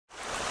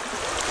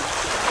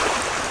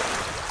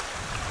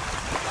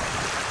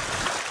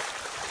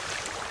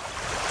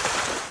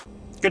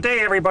Good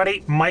day,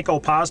 everybody. Michael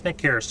Poczynek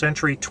here,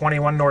 Century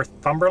 21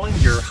 Northumberland,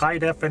 your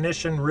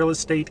high-definition real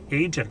estate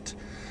agent.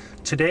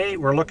 Today,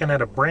 we're looking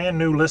at a brand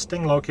new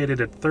listing located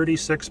at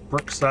 36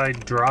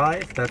 Brookside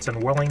Drive. That's in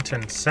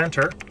Wellington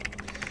Center.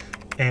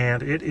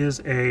 And it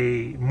is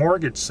a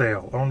mortgage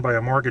sale owned by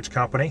a mortgage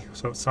company.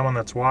 So it's someone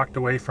that's walked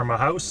away from a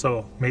house,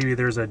 so maybe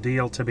there's a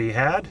deal to be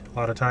had. A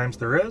lot of times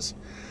there is.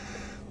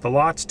 The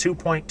lot's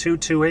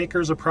 2.22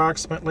 acres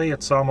approximately.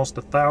 It's almost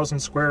 1,000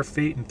 square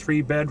feet and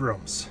 3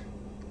 bedrooms.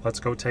 Let's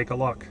go take a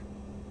look.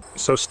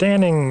 So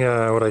standing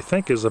what I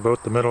think is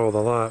about the middle of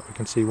the lot, we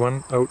can see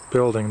one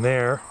outbuilding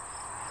there.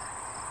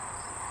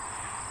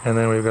 And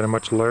then we've got a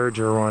much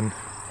larger one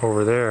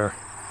over there.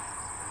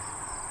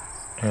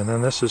 And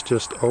then this is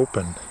just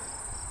open,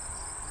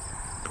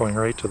 going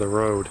right to the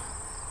road.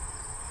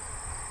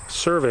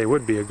 Survey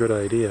would be a good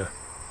idea.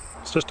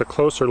 It's just a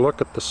closer look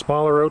at the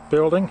smaller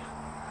outbuilding.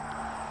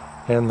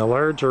 And the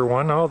larger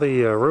one, all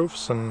the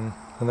roofs and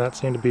that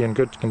seem to be in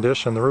good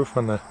condition. The roof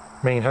on the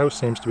main house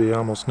seems to be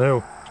almost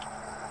new.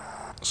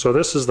 So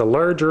this is the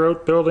larger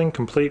outbuilding,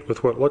 complete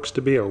with what looks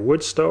to be a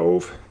wood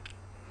stove,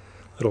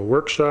 little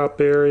workshop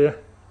area.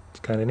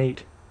 It's kind of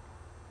neat.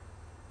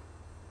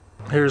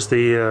 Here's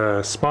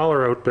the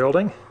smaller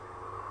outbuilding,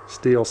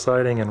 steel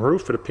siding and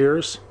roof, it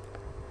appears.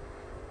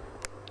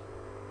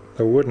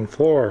 The wooden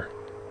floor.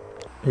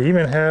 You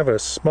even have a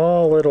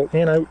small little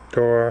in-out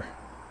door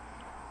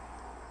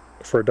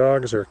for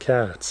dogs or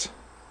cats.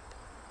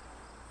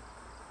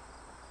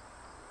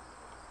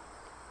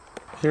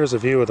 Here's a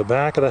view of the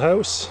back of the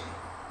house.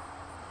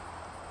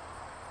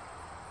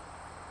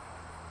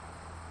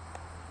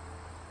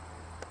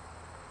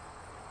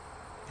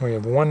 We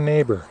have one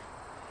neighbor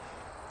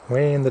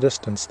way in the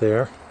distance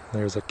there.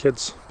 There's a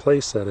kid's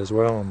playset as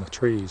well in the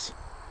trees.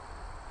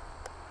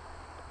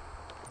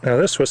 Now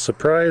this was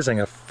surprising,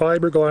 a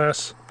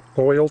fiberglass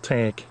oil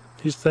tank.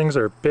 These things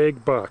are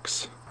big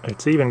bucks.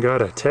 It's even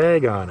got a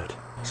tag on it.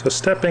 So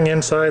stepping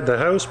inside the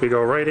house, we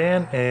go right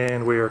in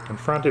and we are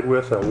confronted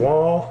with a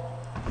wall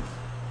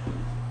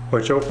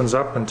which opens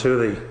up into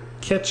the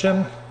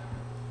kitchen,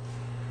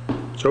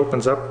 which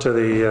opens up to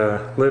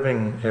the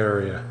living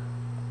area.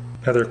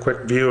 Another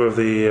quick view of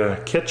the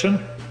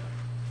kitchen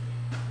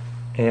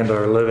and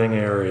our living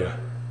area.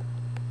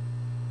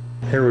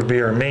 Here would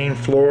be our main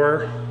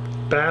floor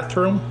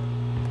bathroom,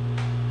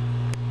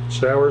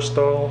 shower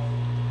stall,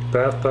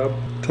 bathtub.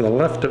 To the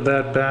left of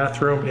that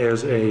bathroom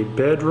is a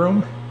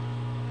bedroom,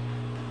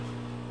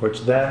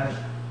 which then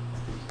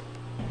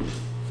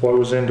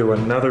flows into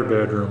another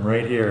bedroom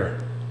right here.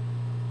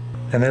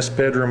 And this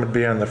bedroom would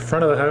be on the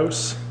front of the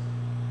house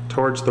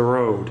towards the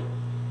road.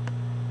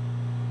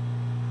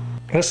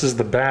 This is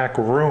the back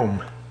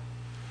room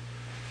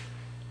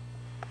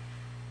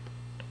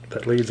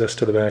that leads us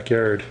to the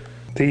backyard.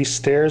 These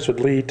stairs would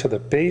lead to the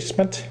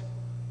basement.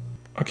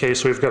 Okay,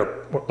 so we've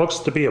got what looks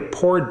to be a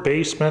poured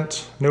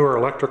basement, newer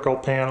electrical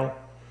panel.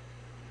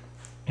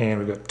 And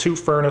we've got 2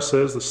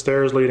 furnaces, the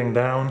stairs leading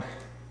down.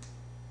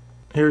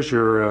 Here's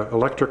your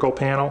electrical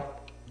panel.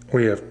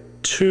 We have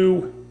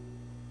 2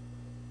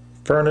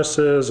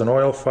 furnaces, an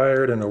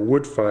oil-fired and a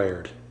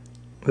wood-fired.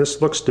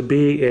 This looks to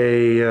be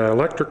a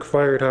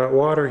electric-fired hot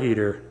water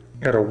heater.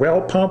 Got a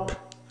well pump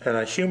and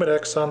a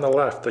Humidex on the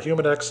left. The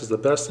Humidex is the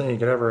best thing you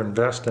can ever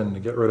invest in to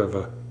get rid of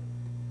a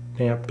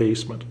damp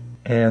basement.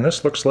 And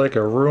this looks like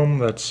a room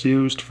that's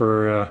used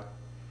for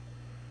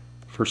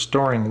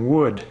storing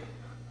wood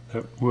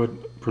that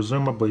would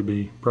presumably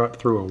be brought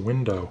through a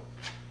window.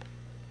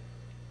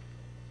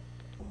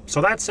 So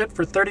that's it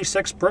for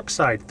 36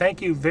 Brookside.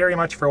 Thank you very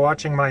much for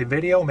watching my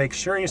video. Make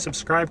sure you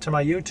subscribe to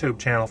my YouTube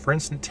channel for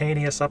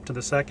instantaneous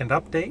up-to-the-second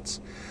updates.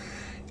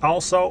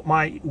 Also,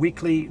 my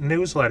weekly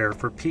newsletter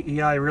for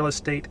PEI real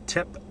estate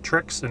tip,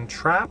 tricks, and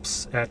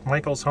traps at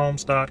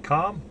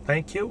michaelshomes.com.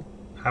 Thank you.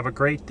 Have a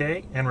great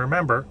day, and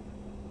remember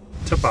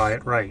to buy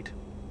it right.